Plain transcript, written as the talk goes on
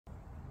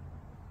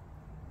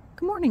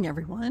Good morning,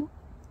 everyone,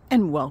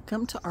 and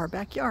welcome to our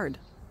backyard.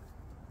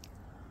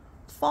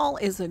 Fall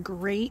is a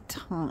great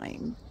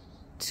time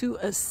to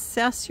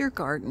assess your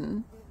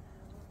garden,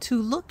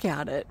 to look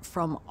at it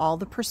from all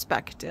the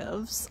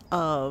perspectives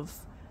of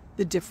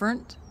the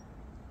different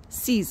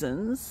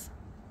seasons,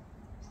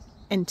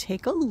 and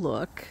take a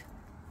look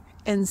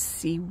and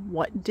see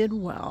what did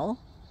well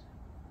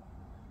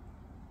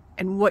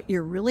and what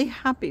you're really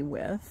happy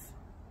with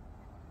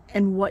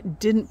and what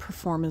didn't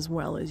perform as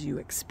well as you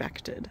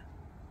expected.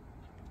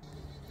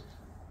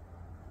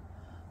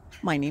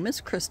 My name is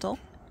Crystal,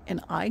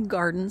 and I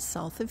garden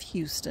south of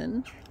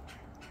Houston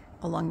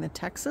along the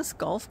Texas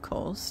Gulf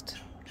Coast,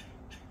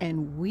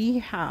 and we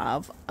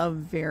have a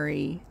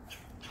very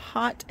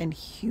hot and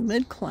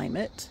humid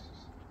climate.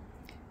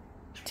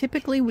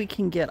 Typically we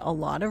can get a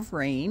lot of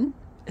rain,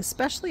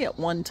 especially at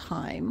one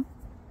time,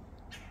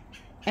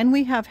 and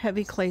we have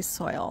heavy clay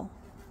soil.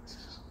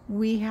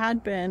 We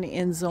had been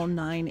in zone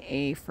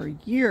 9A for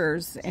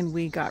years, and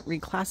we got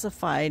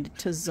reclassified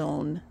to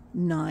zone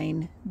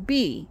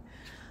 9B.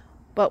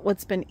 But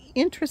what's been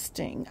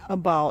interesting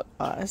about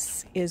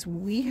us is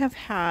we have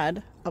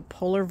had a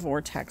polar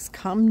vortex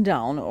come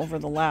down over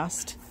the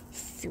last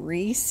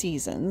 3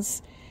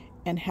 seasons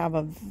and have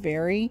a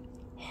very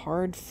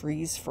hard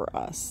freeze for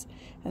us.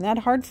 And that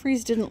hard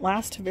freeze didn't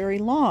last very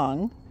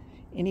long,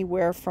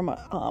 anywhere from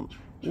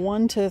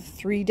 1 to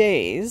 3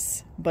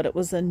 days, but it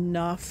was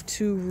enough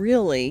to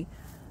really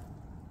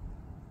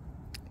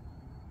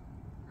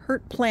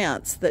hurt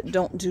plants that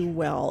don't do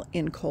well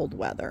in cold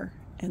weather.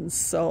 And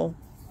so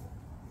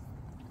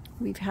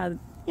we've had,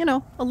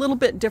 a little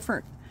bit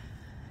different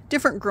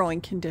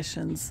growing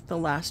conditions the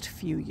last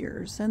few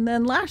years. And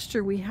then last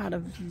year we had a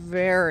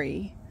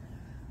very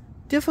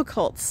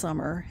difficult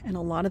summer, and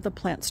a lot of the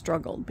plants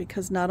struggled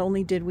because not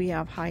only did we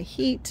have high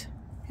heat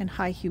and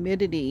high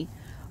humidity,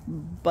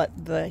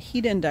 but the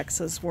heat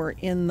indexes were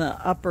in the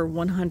upper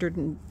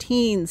 100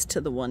 teens to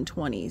the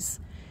 120s,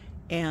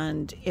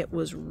 and it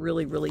was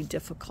really, really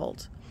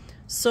difficult.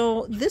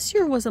 So this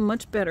year was a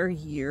much better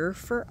year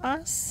for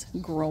us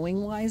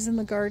growing wise in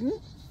the garden.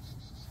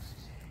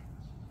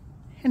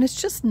 And it's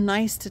just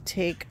nice to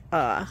take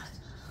a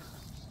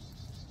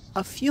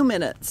few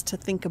minutes to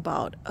think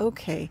about,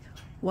 okay,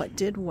 what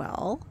did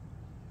well?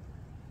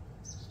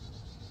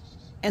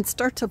 And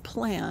start to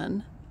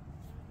plan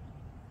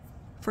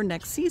for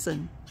next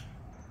season.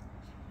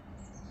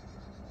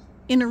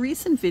 In a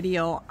recent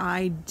video,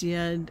 I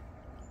did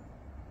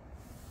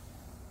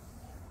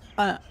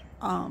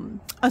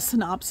a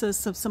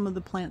synopsis of some of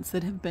the plants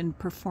that have been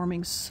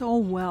performing so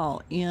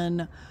well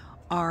in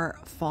our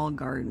fall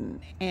garden.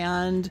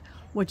 And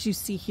what you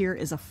see here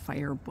is a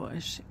fire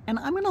bush. And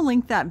I'm going to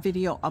link that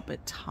video up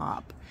at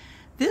top.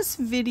 This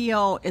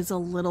video is a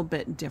little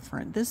bit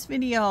different. This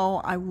video,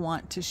 I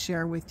want to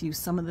share with you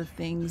some of the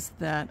things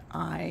that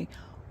I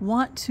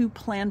want to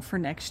plan for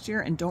next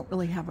year and don't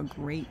really have a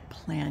great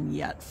plan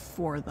yet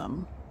for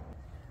them.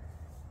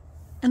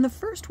 And the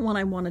first one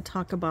I want to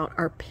talk about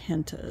are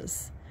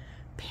pentas.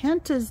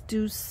 Pentas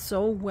do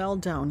so well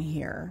down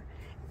here,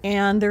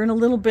 and they're in a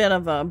little bit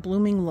of a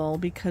blooming lull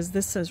because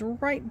this is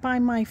right by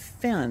my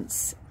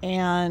fence,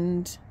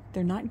 and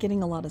they're not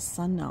getting a lot of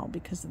sun now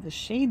because of the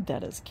shade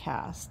that is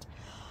cast.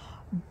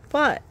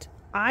 But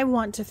I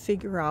want to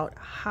figure out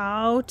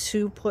how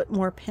to put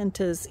more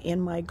pentas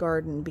in my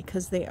garden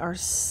because they are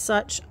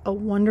such a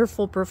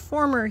wonderful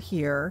performer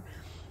here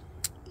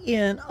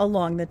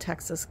along the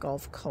Texas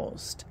Gulf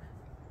Coast.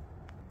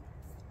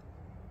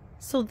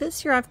 So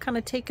this year I've kind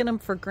of taken them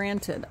for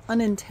granted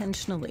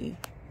unintentionally,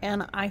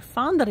 and I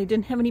found that I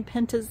didn't have any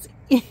pentas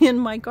in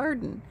my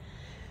garden.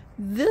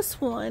 This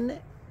one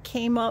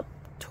came up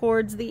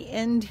towards the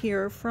end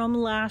here from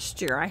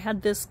last year. I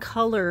had this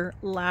color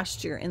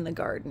last year in the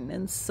garden,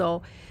 and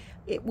so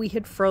we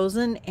had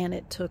frozen, and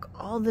it took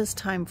all this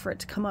time for it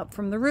to come up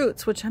from the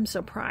roots, which I'm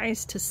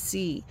surprised to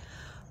see.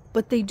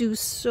 But they do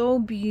so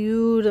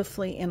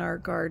beautifully in our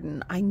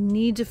garden. I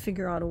need to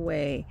figure out a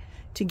way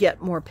to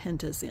get more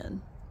pentas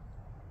in.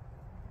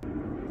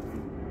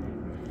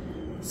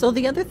 So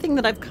the other thing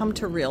that I've come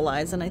to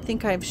realize, and I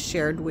think I've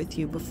shared with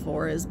you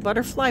before, is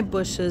butterfly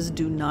bushes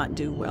do not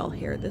do well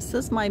here. This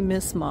is my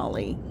Miss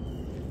Molly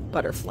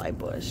butterfly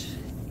bush,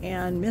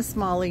 and Miss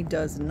Molly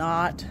does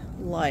not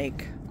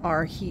like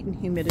our heat and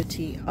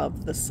humidity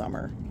of the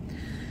summer.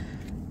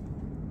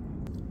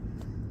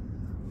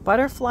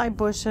 Butterfly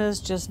bushes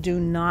just do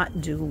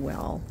not do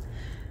well.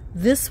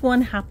 This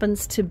one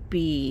happens to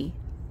be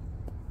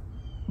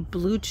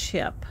blue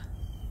chip,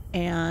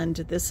 and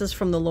this is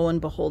from the Lo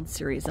and Behold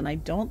series, and I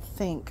don't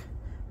think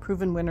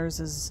Proven Winners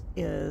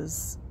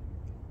is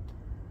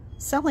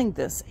selling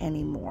this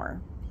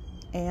anymore.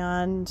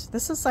 And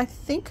this is, I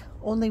think,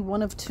 only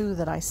one of 2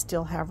 that I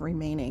still have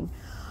remaining.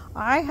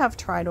 I have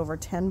tried over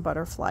 10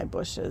 butterfly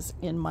bushes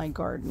in my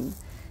garden,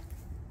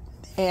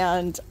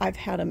 and I've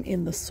had them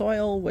in the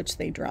soil, which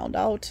they drowned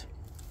out.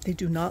 They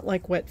do not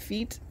like wet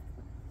feet.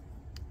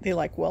 They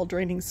like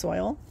well-draining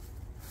soil.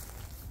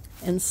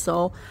 And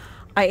so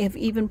I have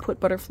even put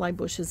butterfly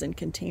bushes in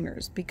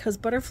containers because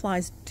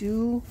butterflies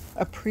do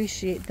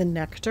appreciate the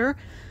nectar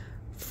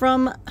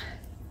from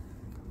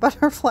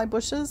butterfly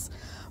bushes,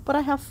 but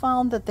I have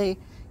found that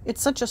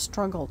it's such a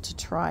struggle to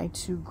try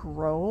to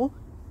grow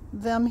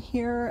them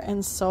here,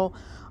 and so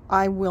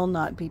I will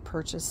not be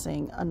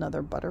purchasing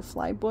another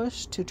butterfly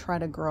bush to try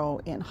to grow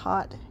in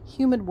hot,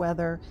 humid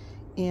weather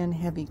in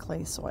heavy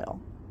clay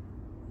soil.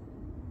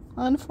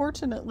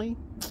 Unfortunately.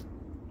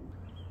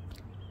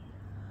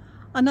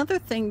 Another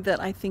thing that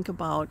I think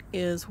about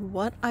is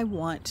what I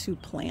want to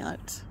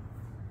plant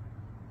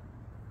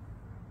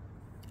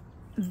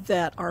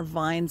that are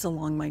vines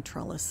along my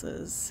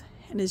trellises.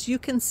 And as you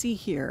can see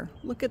here,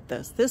 look at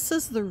this. This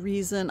is the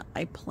reason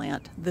I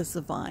plant this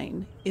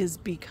vine, is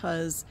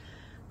because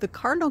the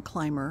cardinal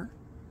climber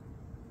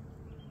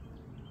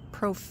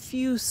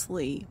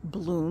profusely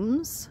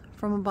blooms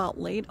from about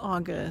late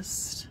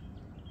August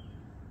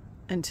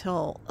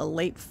until a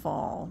late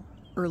fall,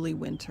 early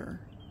winter.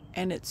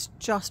 And it's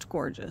just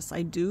gorgeous.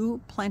 I do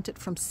plant it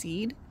from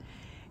seed,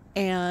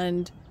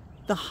 and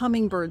the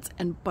hummingbirds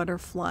and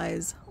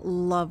butterflies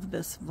love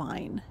this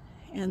vine.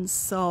 And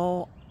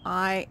so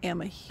I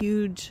am a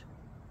huge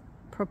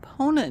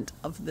proponent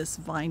of this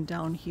vine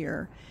down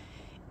here.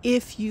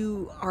 If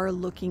you are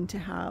looking to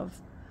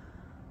have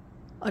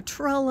a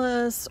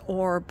trellis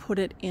or put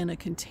it in a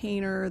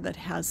container that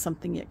has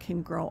something it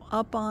can grow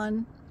up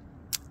on,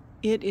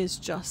 it is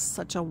just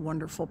such a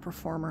wonderful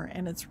performer,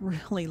 and it's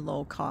really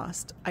low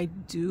cost. I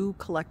do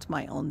collect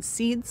my own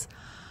seeds.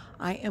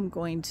 I am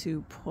going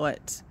to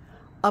put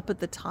up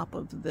at the top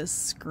of this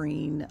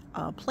screen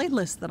a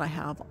playlist that I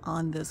have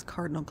on this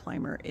cardinal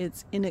climber.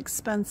 It's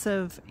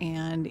inexpensive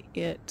and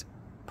it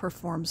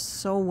performs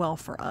so well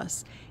for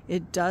us.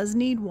 It does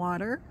need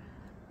water.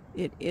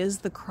 It is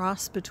the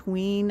cross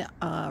between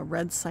a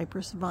red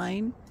cypress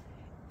vine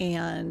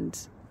and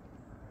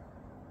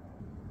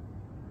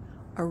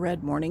a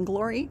red morning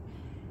glory,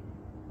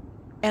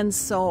 and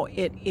so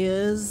it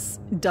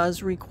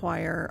does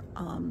require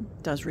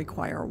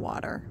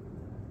water.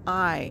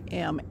 I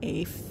am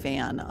a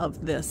fan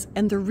of this,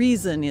 and the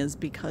reason is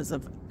because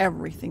of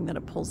everything that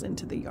it pulls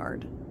into the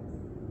yard.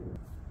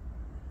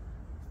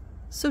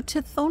 So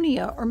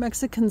Tithonia, or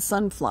Mexican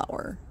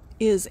sunflower,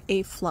 is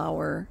a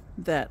flower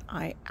that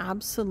I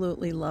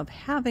absolutely love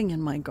having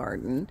in my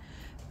garden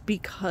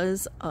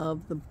because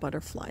of the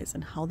butterflies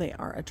and how they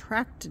are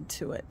attracted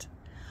to it.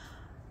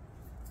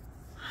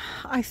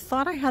 I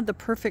thought I had the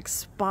perfect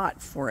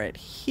spot for it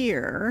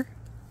here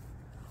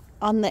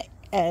on the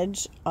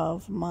edge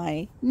of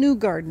my new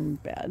garden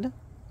bed.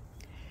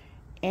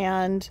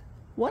 And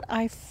what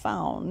I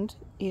found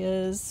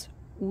is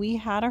we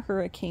had a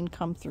hurricane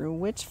come through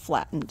which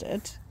flattened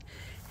it.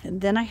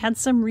 And then I had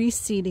some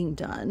reseeding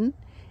done,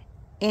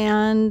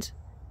 and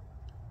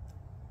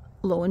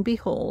lo and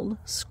behold,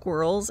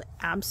 squirrels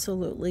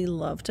absolutely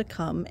love to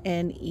come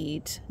and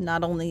eat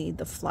not only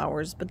the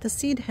flowers but the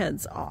seed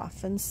heads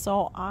off. And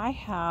so I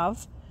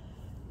have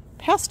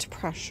pest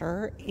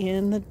pressure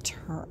in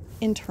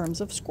terms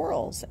of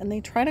squirrels, and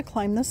they try to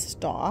climb the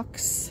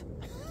stalks.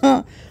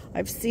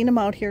 I've seen them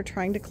out here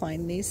trying to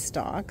climb these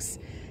stalks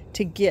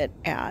to get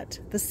at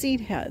the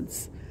seed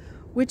heads,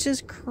 which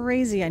is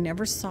crazy. I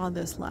never saw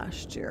this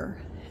last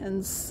year.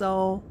 And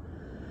so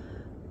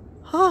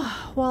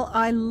while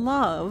I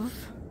love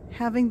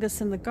having this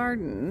in the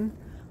garden,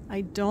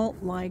 I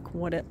don't like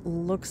what it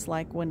looks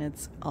like when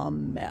it's a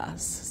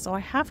mess. So I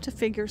have to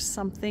figure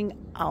something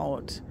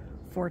out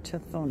for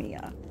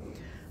Tithonia.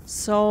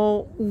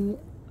 So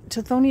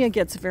Tithonia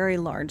gets very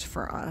large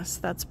for us.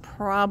 That's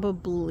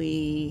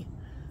probably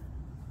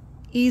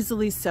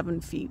easily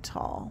 7 feet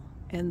tall.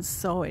 And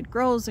so it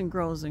grows and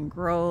grows and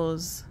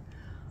grows.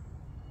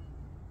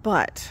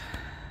 But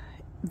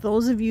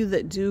those of you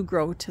that do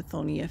grow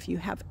Tithonia, if you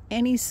have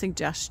any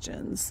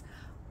suggestions,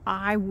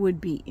 I would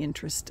be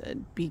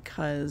interested,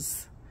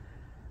 because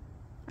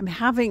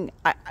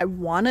I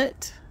want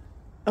it,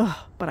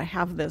 but I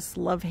have this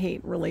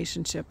love-hate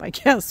relationship, I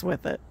guess,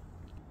 with it.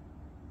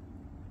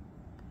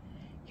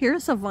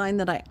 Here's a vine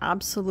that I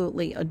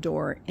absolutely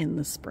adore in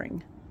the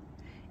spring.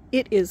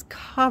 It is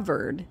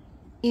covered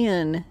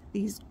in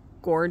these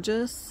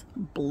gorgeous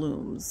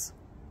blooms.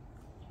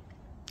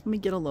 Let me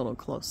get a little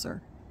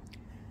closer.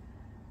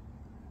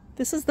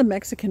 This is the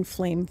Mexican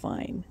flame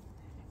vine,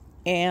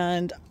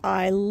 and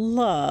I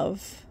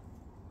love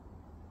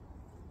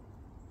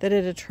that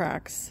it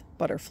attracts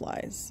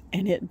butterflies,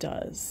 and it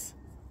does.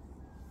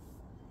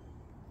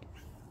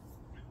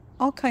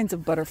 All kinds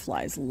of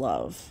butterflies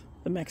love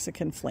the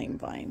Mexican flame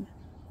vine,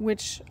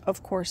 which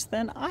of course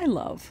then I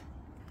love.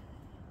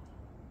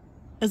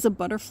 As a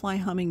butterfly,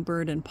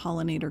 hummingbird, and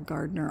pollinator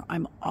gardener,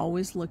 I'm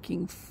always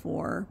looking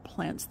for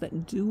plants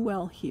that do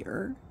well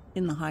here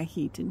in the high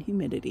heat and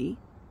humidity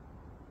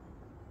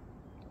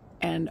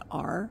and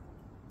are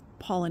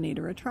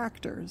pollinator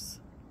attractors.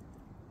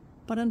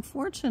 But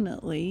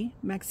unfortunately,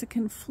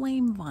 Mexican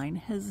flame vine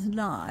has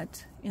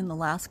not, in the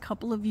last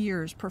couple of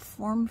years,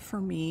 performed for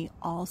me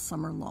all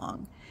summer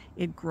long.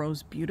 It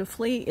grows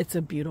beautifully. It's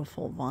a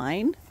beautiful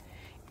vine.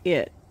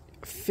 It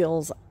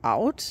fills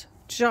out.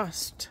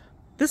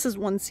 This is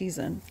one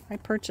season. I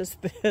purchased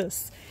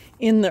this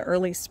in the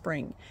early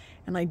spring,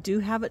 and I do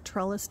have it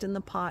trellised in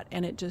the pot,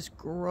 and it just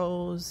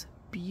grows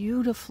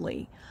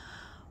beautifully.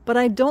 But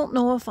I don't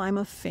know if I'm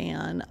a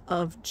fan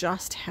of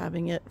just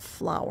having it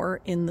flower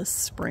in the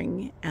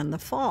spring and the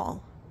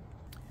fall.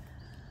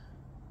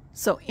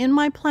 So in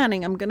my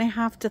planning, I'm going to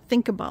have to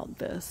think about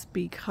this,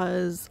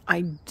 because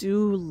I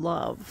do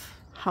love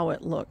how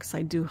it looks.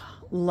 I do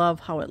love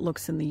how it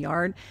looks in the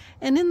yard.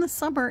 And in the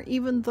summer,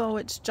 even though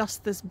it's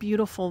just this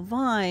beautiful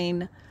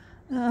vine,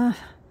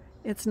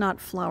 it's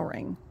not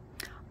flowering.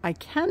 I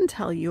can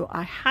tell you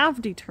I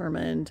have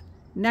determined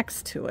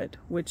next to it,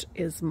 which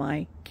is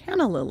my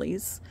canna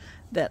lilies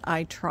that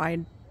I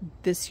tried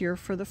this year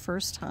for the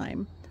first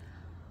time.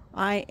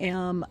 I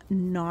am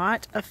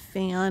not a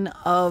fan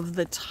of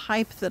the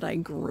type that I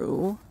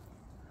grew,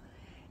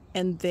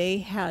 and they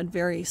had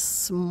very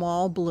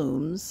small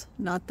blooms,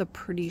 not the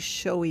pretty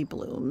showy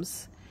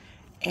blooms,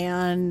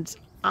 and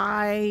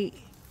I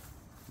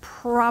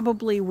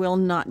probably will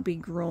not be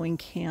growing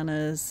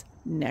cannas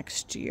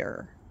next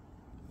year.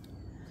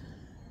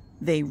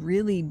 They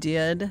really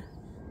did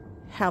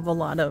have a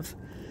lot of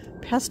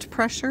pest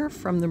pressure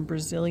from the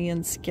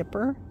Brazilian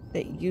skipper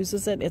that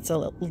uses it. It's a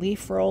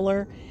leaf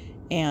roller,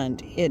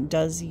 and it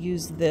does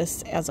use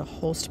this as a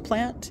host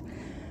plant.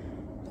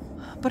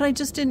 But I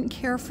just didn't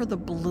care for the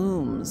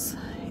blooms.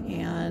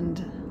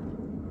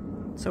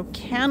 And so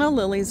canna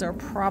lilies are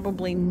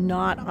probably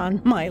not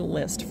on my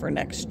list for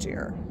next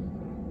year.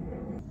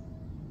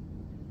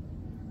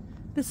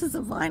 This is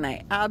a vine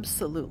I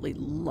absolutely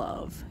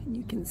love.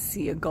 You can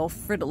see a Gulf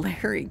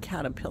fritillary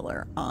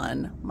caterpillar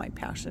on my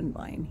passion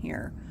vine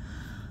here.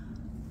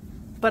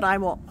 But I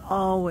will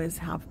always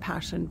have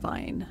passion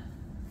vine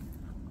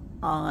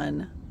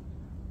on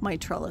my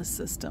trellis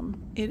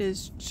system. It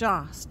is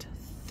just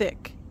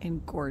thick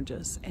and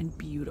gorgeous and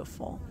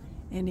beautiful,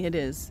 and it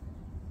is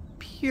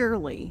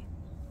purely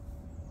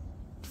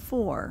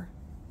for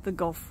the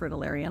Gulf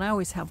fritillary. And I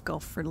always have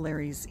Gulf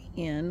fritillaries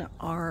in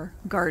our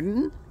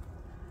garden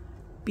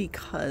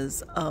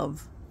because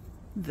of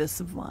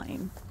this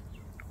vine.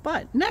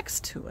 But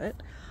next to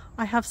it,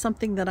 I have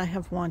something that I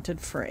have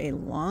wanted for a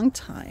long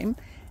time,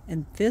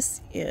 and this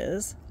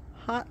is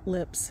Hot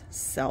Lips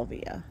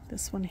Salvia.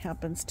 This one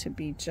happens to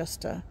be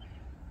just a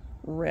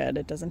red.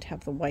 It doesn't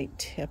have the white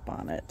tip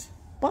on it.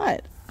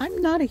 But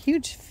I'm not a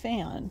huge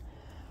fan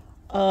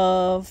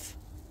of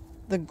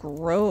the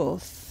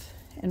growth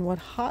and what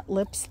Hot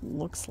Lips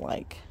looks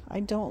like.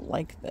 I don't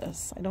like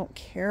this. I don't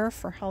care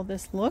for how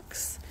this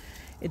looks.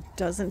 It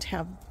doesn't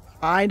have,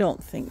 I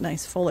don't think,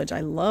 nice foliage. I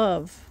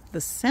love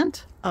the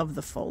scent of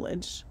the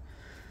foliage.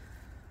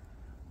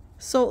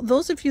 So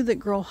those of you that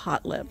grow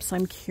Hot Lips,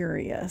 I'm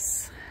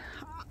curious.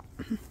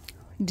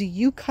 Do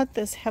you cut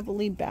this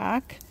heavily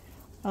back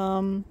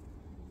early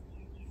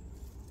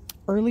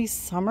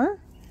summer?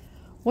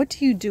 What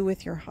do you do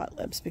with your Hot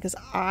Lips? Because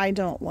I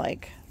don't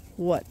like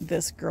what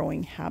this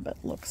growing habit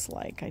looks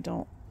like.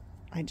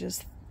 I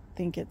just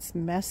think it's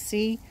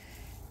messy,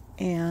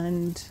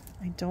 and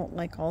I don't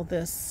like all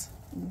this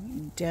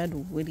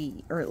dead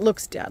woody, or it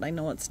looks dead, I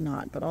know it's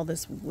not, but all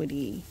this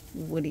woody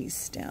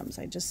stems.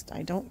 I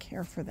don't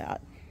care for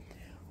that.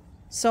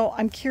 So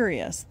I'm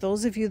curious,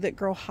 those of you that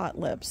grow Hot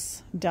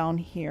Lips down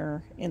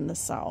here in the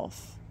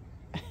south,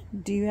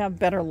 do you have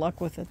better luck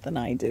with it than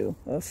I do?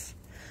 Oof.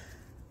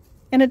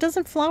 And it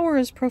doesn't flower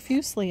as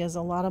profusely as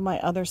a lot of my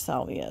other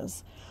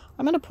salvias.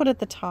 I'm going to put at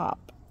the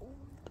top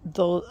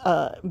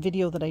the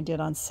video that I did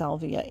on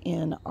salvia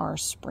in our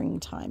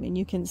springtime, and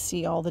you can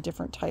see all the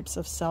different types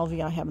of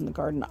salvia I have in the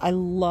garden. I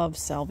love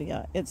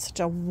salvia. It's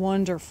such a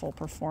wonderful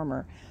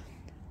performer.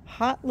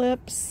 Hot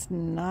Lips,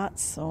 not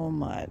so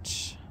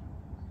much.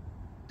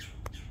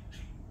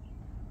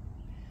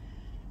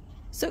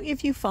 So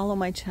if you follow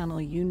my channel,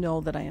 you know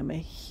that I am a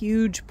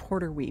huge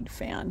porterweed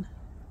fan.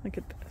 Look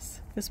at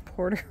this. This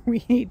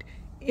porterweed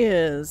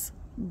is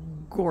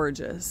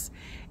gorgeous.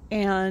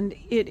 And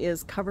it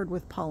is covered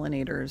with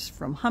pollinators,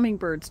 from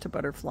hummingbirds to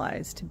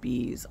butterflies to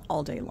bees,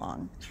 all day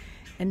long.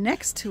 And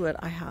next to it,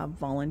 I have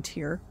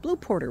volunteer blue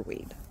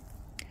porterweed.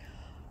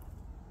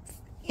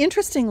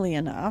 Interestingly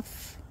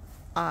enough,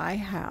 I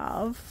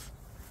have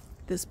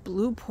this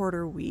blue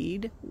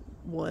porterweed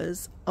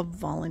was a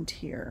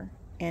volunteer,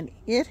 and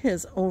it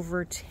has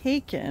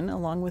overtaken,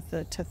 along with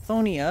the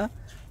Tithonia,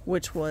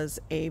 which was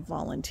a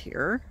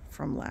volunteer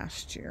from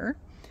last year.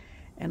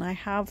 And I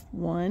have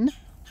one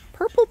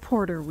purple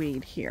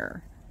porterweed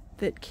here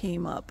that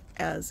came up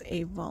as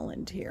a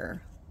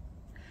volunteer,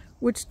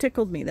 which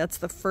tickled me. That's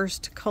the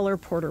first color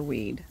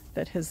porterweed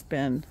that has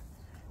been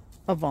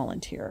a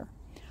volunteer.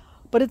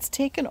 But it's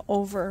taken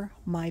over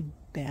my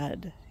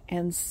bed,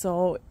 and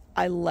so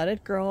I let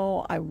it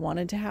grow. I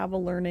wanted to have a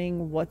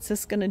learning. What's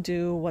this going to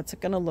do? What's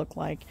it going to look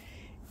like?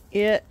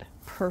 It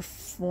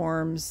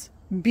performs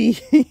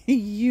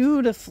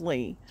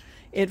beautifully.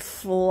 It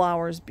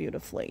flowers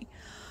beautifully.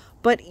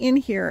 But in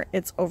here,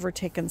 it's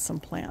overtaken some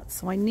plants.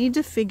 So I need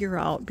to figure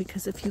out,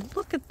 because if you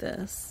look at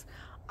this,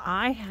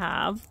 I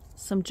have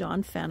some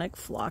John Fanick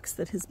phlox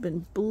that has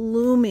been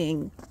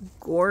blooming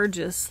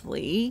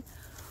gorgeously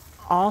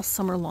all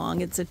summer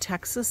long. It's a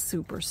Texas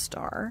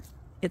superstar.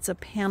 It's a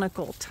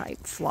panicle type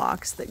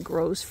phlox that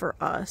grows for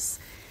us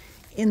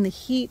in the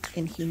heat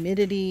and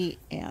humidity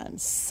and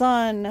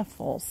sun,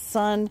 full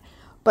sun,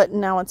 but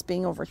now it's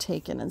being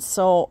overtaken. And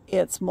so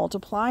it's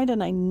multiplied,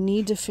 and I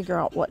need to figure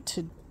out what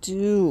to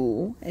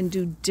do and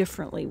do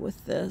differently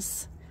with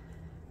this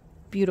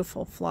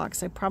beautiful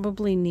phlox. I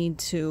probably need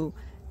to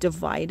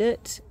divide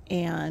it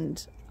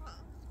and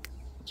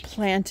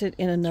plant it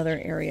in another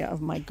area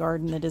of my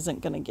garden that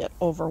isn't going to get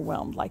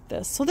overwhelmed like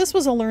this. So this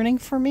was a learning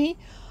for me,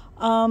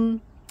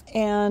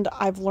 and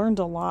I've learned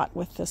a lot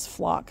with this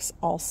phlox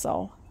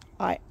also.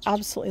 I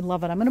absolutely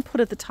love it. I'm going to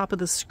put at the top of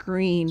the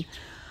screen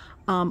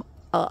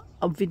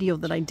a video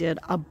that I did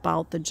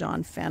about the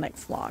John Fanick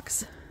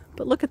phlox.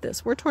 But look at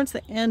this. We're towards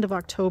the end of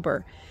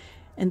October,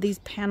 and these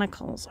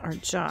panicles are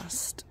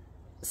just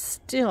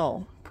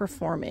still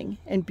performing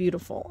and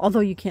beautiful, although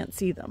you can't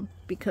see them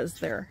because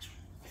they're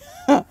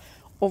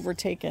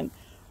overtaken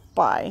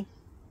by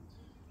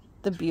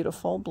the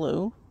beautiful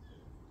blue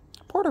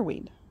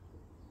porterweed.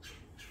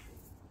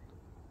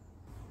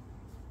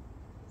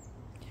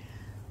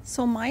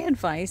 So my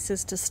advice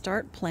is to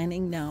start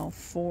planning now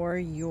for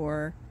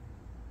your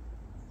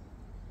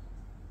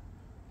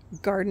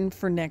garden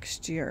for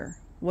next year.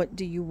 What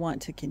do you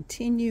want to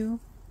continue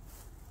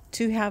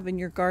to have in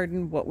your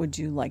garden? What would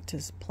you like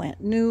to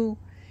plant new?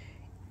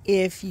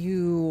 If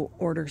you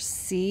order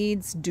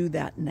seeds, do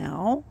that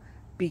now,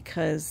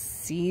 because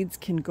seeds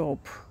can go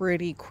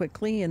pretty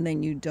quickly and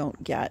then you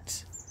don't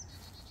get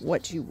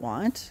what you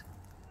want.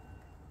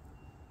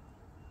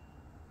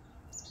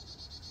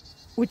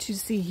 What you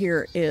see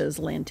here is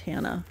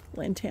lantana.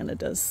 Lantana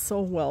does so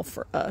well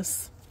for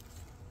us.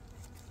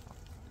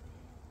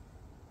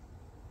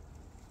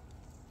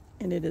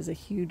 And it is a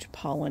huge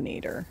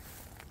pollinator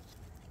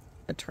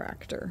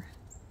attractor.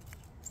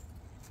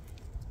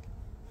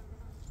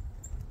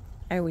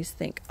 I always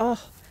think,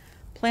 oh,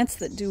 plants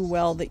that do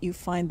well, that you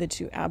find that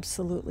you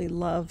absolutely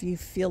love, you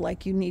feel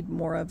like you need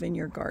more of in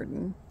your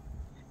garden.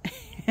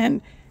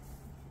 And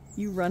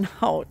you run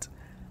out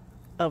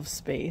of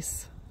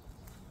space.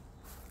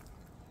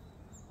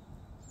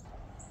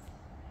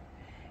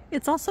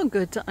 It's also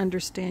good to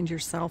understand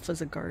yourself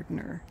as a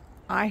gardener.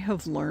 I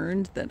have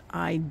learned that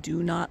I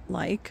do not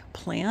like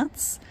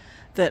plants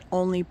that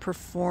only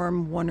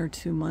perform 1 or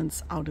 2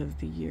 months out of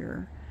the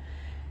year.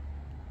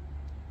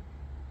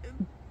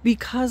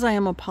 Because I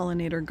am a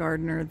pollinator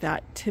gardener,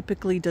 that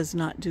typically does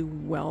not do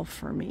well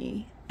for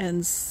me.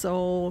 And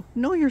so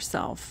know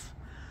yourself.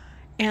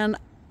 And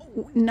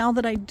now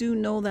that I do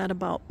know that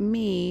about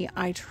me,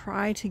 I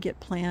try to get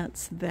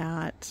plants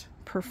that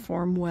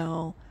perform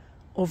well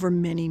over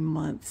many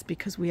months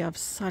because we have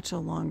such a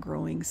long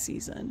growing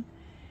season.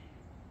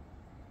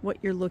 What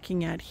you're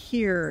looking at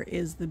here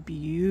is the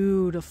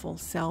beautiful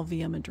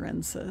Salvia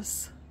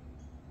madrensis,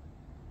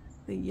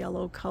 the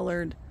yellow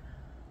colored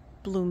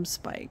bloom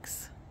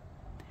spikes.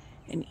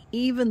 And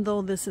even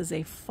though this is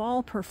a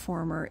fall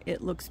performer,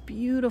 it looks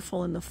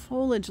beautiful and the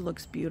foliage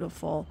looks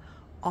beautiful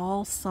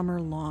all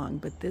summer long,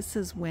 but this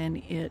is when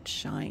it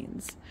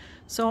shines.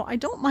 So I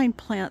don't mind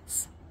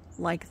plants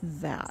like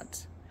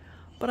that,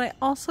 but I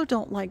also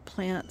don't like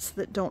plants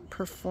that don't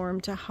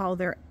perform to how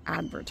they're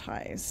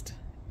advertised.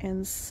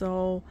 And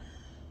so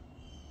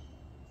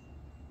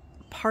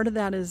part of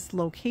that is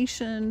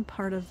location,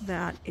 part of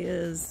that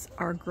is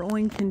our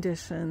growing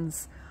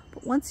conditions.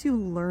 But once you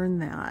learn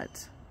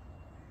that,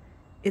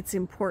 it's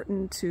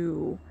important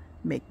to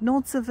make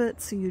notes of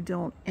it so you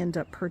don't end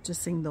up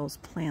purchasing those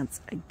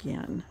plants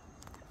again.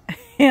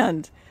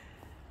 And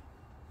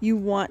you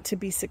want to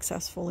be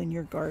successful in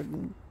your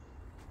garden.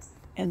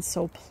 And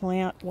so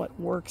plant what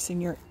works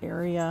in your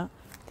area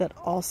that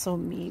also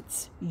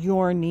meets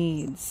your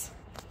needs.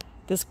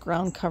 This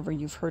ground cover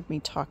you've heard me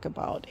talk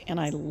about, and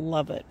I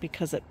love it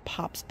because it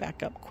pops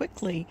back up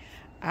quickly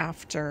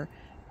after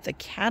the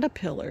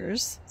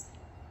caterpillars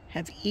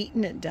have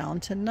eaten it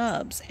down to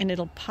nubs, and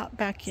it'll pop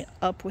back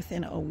up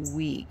within a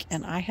week.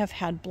 And I have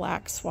had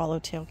black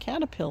swallowtail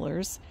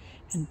caterpillars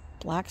and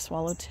black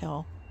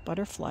swallowtail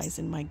butterflies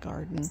in my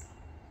garden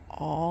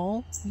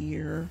all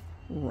year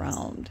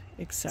round,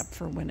 except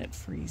for when it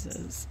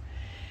freezes.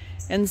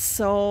 And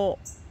so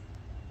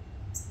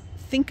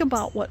think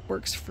about what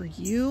works for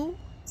you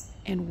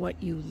and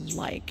what you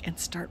like and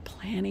start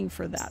planning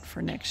for that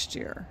for next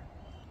year.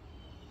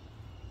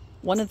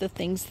 One of the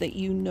things that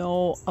you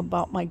know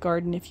about my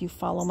garden, if you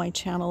follow my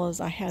channel,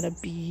 is I had a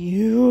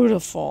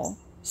beautiful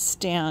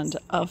stand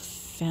of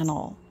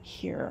fennel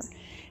here.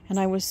 And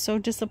I was so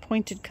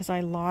disappointed because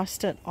I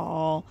lost it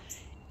all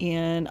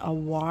in a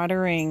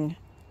watering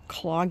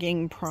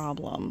clogging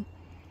problem.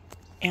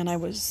 And I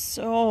was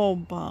so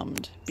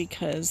bummed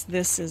because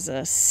this is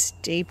a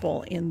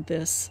staple in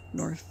this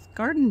north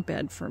garden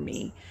bed for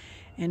me.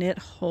 And it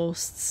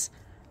hosts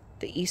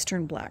the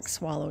eastern black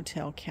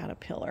swallowtail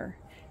caterpillar.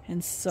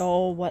 And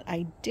so what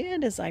I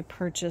did is I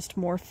purchased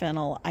more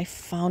fennel. I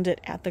found it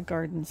at the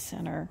garden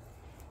center.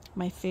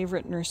 my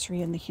favorite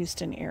nursery in the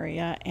Houston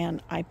area,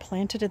 and I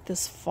planted it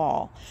this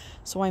fall.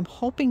 So I'm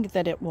hoping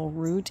that it will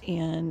root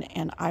in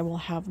and I will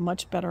have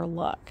much better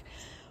luck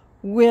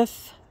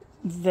with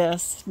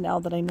this now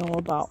that I know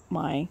about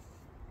my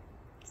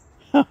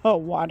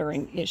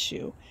watering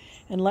issue.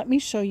 And let me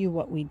show you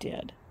what we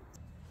did.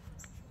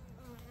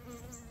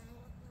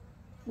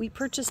 We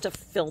purchased a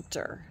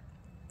filter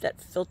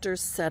that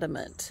filters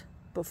sediment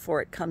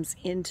before it comes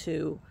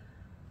into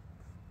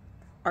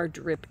our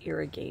drip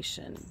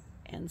irrigation.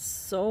 And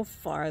so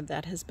far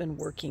that has been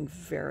working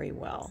very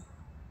well.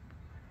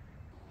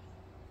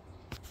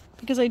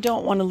 Because I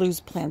don't want to lose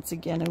plants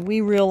again, and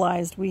we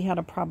realized we had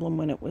a problem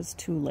when it was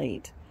too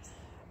late.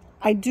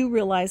 I do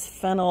realize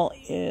fennel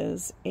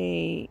is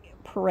a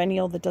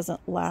perennial that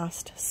doesn't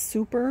last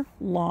super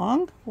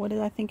long.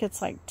 I think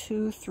it's like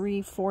 2,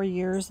 3, 4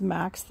 years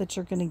max that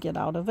you're going to get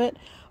out of it.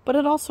 But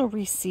it also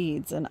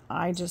reseeds, and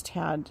I just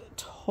had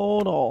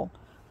total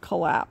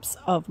collapse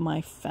of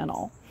my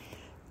fennel.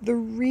 The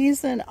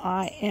reason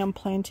I am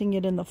planting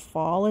it in the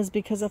fall is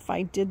because if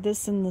I did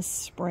this in the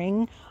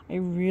spring, I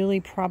really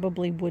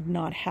probably would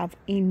not have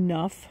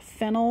enough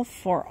fennel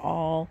for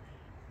all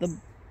the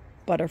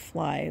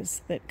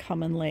butterflies that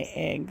come and lay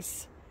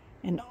eggs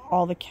and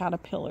all the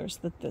caterpillars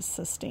that this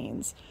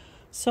sustains.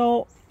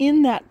 So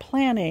in that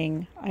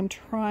planning, I'm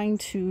trying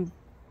to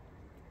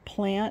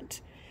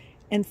plant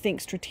and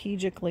think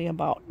strategically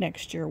about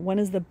next year. When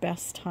is the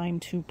best time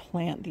to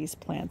plant these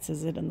plants?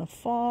 Is it in the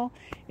fall?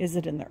 Is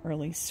it in the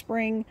early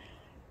spring?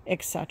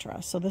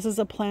 Etc. So this is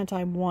a plant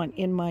I want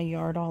in my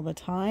yard all the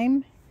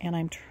time, and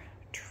I'm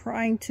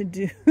trying to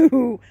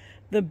do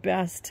the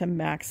best to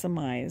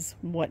maximize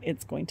what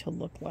it's going to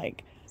look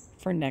like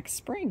for next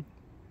spring.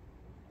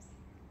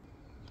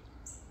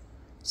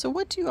 So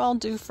what do you all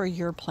do for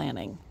your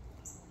planning?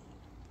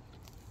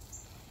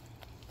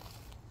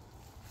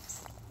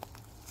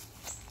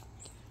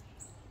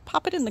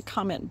 Pop it in the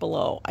comment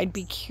below. I'd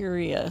be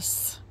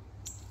curious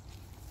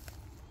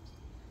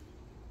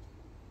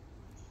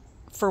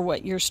for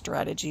what your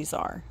strategies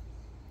are.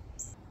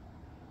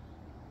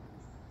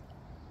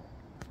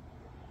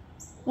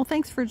 Well,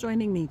 thanks for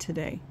joining me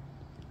today.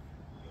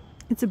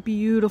 It's a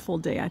beautiful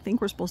day. I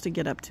think we're supposed to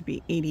get up to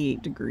be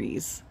 88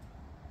 degrees.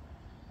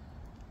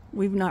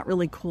 We've not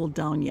really cooled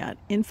down yet.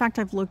 In fact,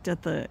 I've looked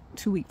at the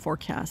 2-week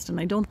forecast,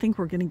 and I don't think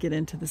we're going to get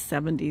into the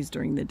 70s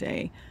during the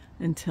day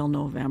until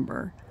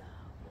November.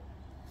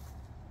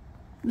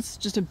 This is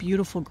just a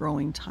beautiful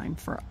growing time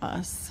for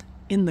us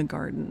in the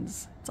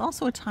gardens. It's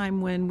also a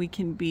time when we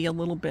can be a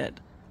little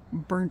bit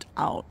burnt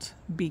out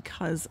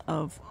because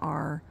of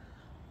our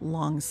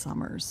long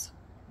summers.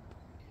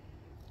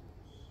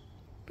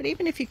 But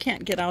even if you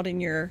can't get out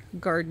in your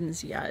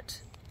gardens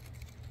yet,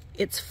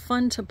 it's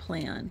fun to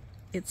plan.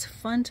 It's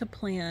fun to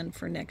plan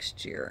for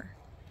next year.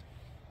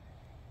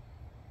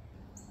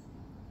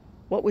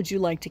 What would you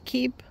like to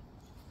keep?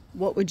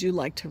 What would you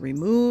like to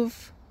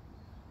remove?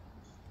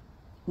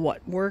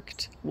 What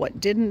worked? What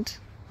didn't?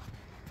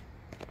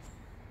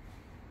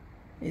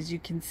 As you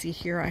can see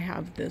here, I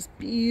have this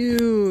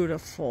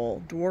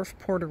beautiful dwarf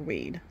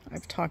porterweed.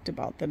 I've talked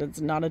about that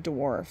it's not a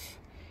dwarf.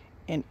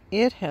 And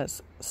it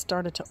has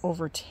started to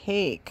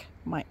overtake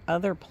my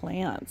other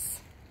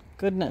plants.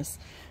 Goodness,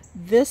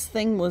 this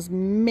thing was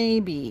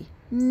maybe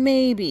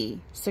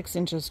 6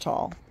 inches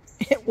tall.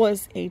 It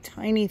was a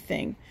tiny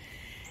thing.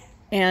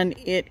 And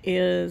it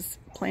is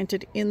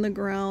planted in the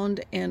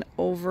ground and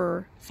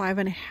over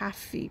 5.5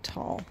 feet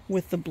tall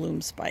with the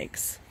bloom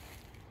spikes.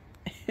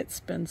 It's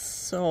been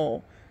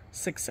so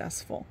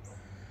successful.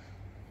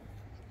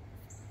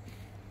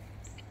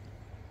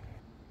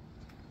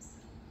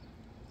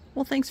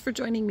 Well, thanks for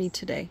joining me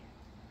today.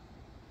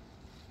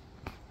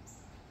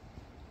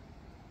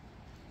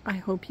 I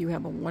hope you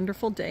have a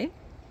wonderful day,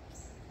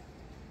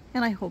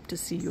 and I hope to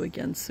see you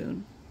again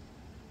soon.